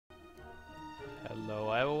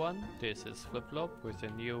Hello everyone, this is FlipFlop with a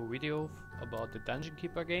new video about the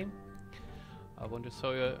AgentKeeper game. I want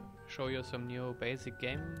to show you some new basic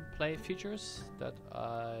gameplay features that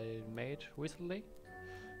I made recently.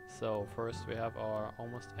 So first we have our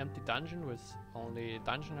almost empty dungeon with only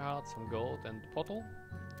dungeon hearts, some gold and the portal.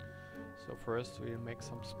 So first we'll make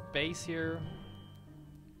some space here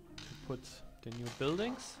to put the new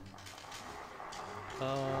buildings.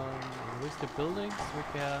 With the buildings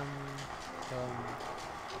we can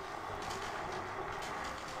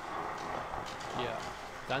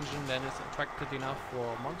dungeon then is attracted enough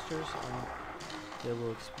for monsters and they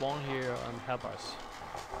will spawn here and help us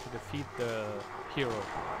to defeat the hero.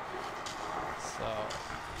 So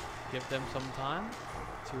give them some time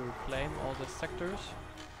to claim all the sectors.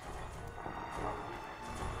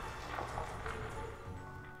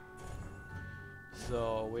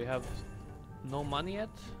 So we have no money yet,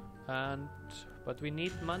 but we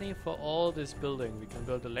need money for all this building. We can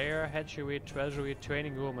build a lair, hatchery, treasury,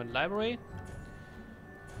 training room and library.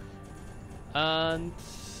 And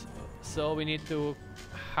so we need to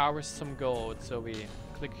harvest some gold. So we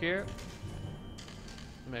click here,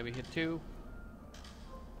 maybe hit 2,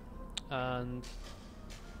 and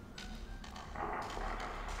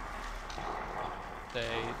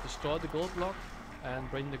they destroy the gold block and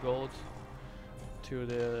bring the gold to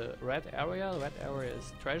the red area. The red area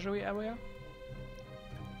is treasury area.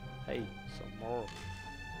 Hey, some more.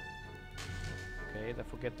 Okay, they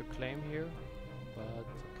forget to claim here, but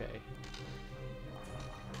okay.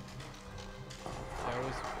 So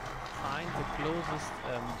always find the closest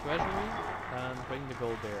treasury and bring the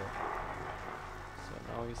gold there. So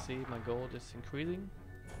now you see my gold is increasing.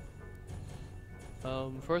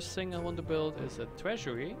 First thing I want to build is a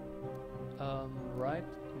treasury right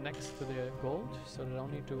next to the gold, so they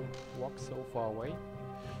don't need to walk so far away.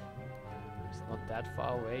 It's not that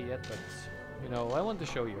far away yet, but you know, I want to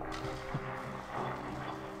show you.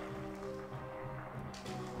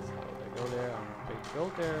 So they go there and bring the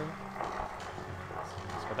gold there.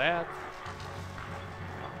 Thanks for that.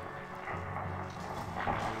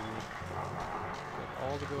 Get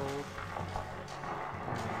all the gold.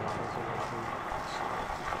 And also want to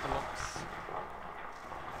blocks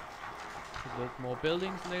to build more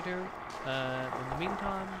buildings later. In the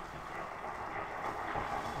meantime,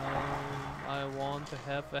 I want to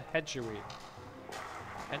have a hatchery.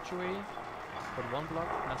 Hatchery, put 1 block,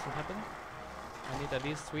 nothing happened. I need at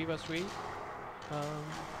least 3 by 3.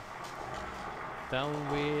 Then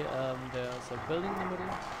there's a building in the middle,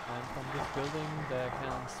 and from this building there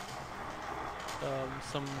can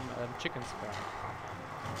some chickens spawn.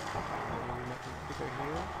 Maybe make it bigger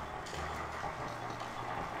here.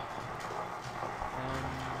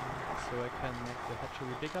 So I can make the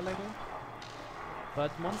hatchery bigger later.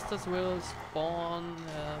 But monsters will spawn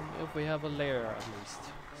if we have a lair at least.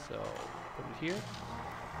 So put it here.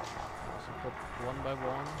 Also put 1 by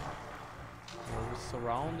 1. We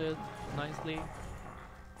surround it nicely.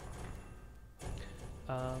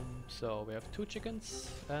 So we have 2 chickens,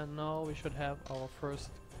 and now we should have our first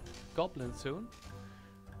goblin soon.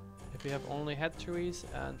 If we have only hatcheries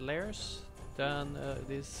and lairs, then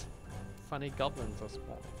these funny goblins are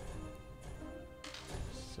spawned.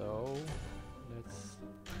 So let's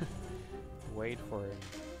wait for him.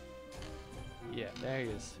 Yeah, there he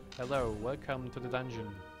is. Hello, welcome to the dungeon.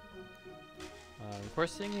 The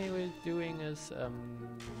first thing he was doing is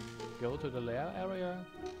go to the lair area,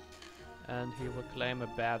 and he will claim a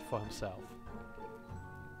bed for himself.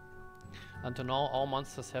 Until now all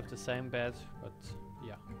monsters have the same bed, but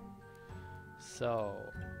yeah. So,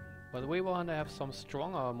 but we want to have some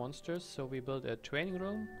stronger monsters, so we build a training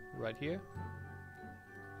room right here.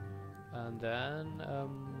 And then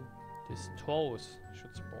these trolls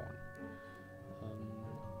should spawn.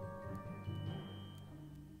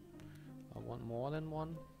 I want more than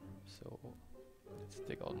 1, so let's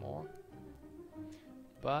dig out more.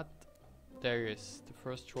 But there he is. The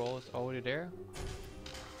first troll is already there.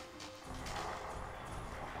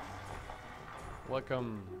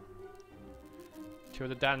 Welcome to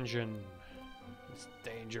the dungeon. It's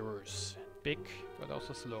dangerous, big, but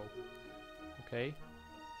also slow. Okay.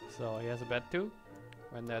 So he has a bed too.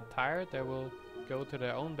 When they're tired, they will go to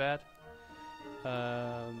their own bed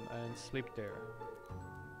and sleep there.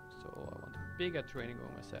 So I want a bigger training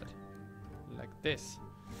room, I said. Like this.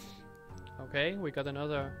 Okay, we got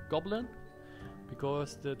another goblin.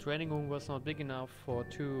 Because the training room was not big enough for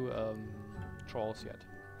 2 trolls yet.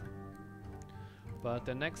 But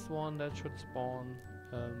the next one that should spawn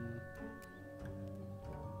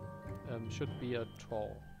should be a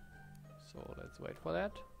troll. So let's wait for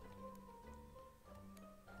that.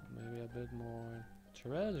 Maybe a bit more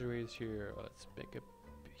treasuries here. Let's make a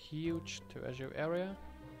huge treasure area.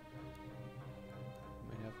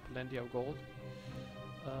 We have plenty of gold.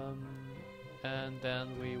 And then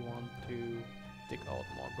we want to dig out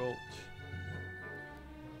more gold.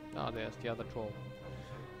 Ah, there's the other troll.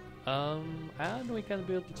 And we can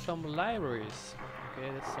build some libraries. Okay,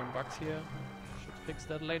 there's some bugs here. Should fix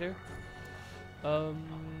that later.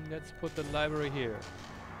 Let's put the library here.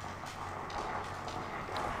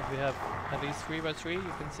 If we have at least 3 by 3,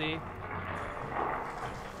 you can see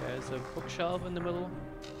there's a bookshelf in the middle.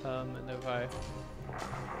 And if I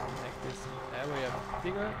make this area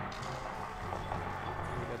bigger,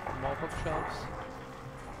 we get more bookshelves.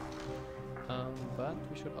 But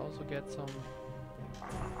we should also get some.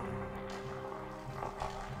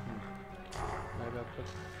 Maybe I'll put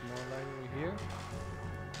more library here.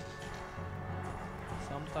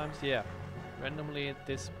 Sometimes, yeah, randomly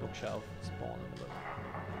this bookshelf spawn in the middle.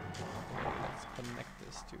 Okay, let's connect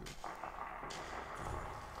this to.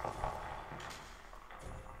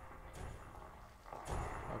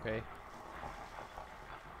 Okay.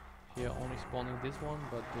 Here only spawning this one,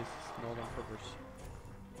 but this is not on purpose.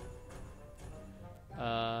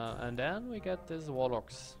 And then we get these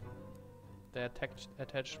warlocks. They're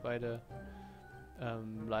attached by the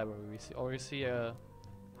library. We see a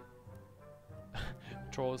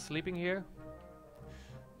troll sleeping here.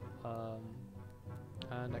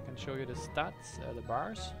 And I can show you the stats, the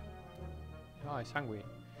bars. Oh, he's hungry.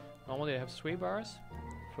 Normally I have 3 bars.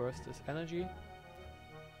 First is energy.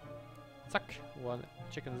 Zack! 1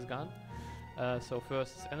 chicken is gone. So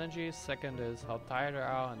first is energy, second is how tired they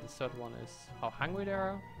are, and the third one is how hungry they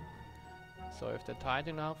are. So if they're tired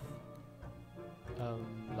enough,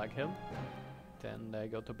 like him, then they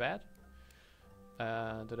go to bed,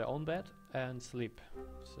 to their own bed, and sleep.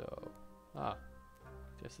 So,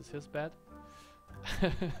 this is his bed.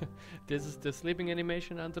 This is the sleeping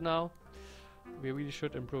animation until now. We really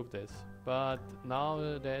should improve this. But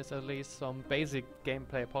now there is at least some basic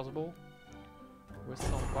gameplay possible. With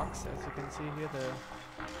some bugs, as you can see here, the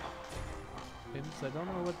imps, I don't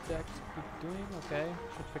know what they're actually doing. Okay,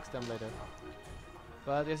 should fix them later.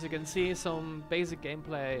 But as you can see, some basic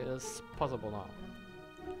gameplay is possible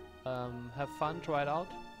now. Have fun, try it out.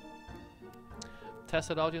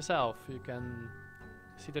 Test it out yourself. You can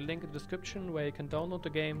see the link in the description where you can download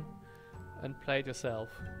the game and play it yourself.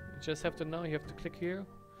 You just have to know, you have to click here.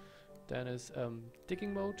 Then is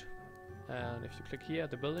digging mode. And if you click here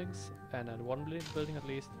at the buildings, and then one building at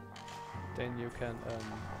least, then you can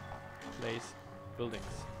place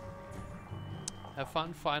buildings. Have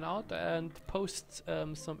fun, find out, and post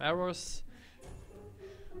some errors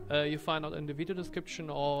you find out in the video description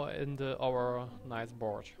or in our nice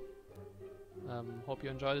board. Hope you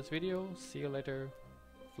enjoyed this video. See you later.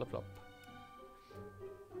 Flip flop.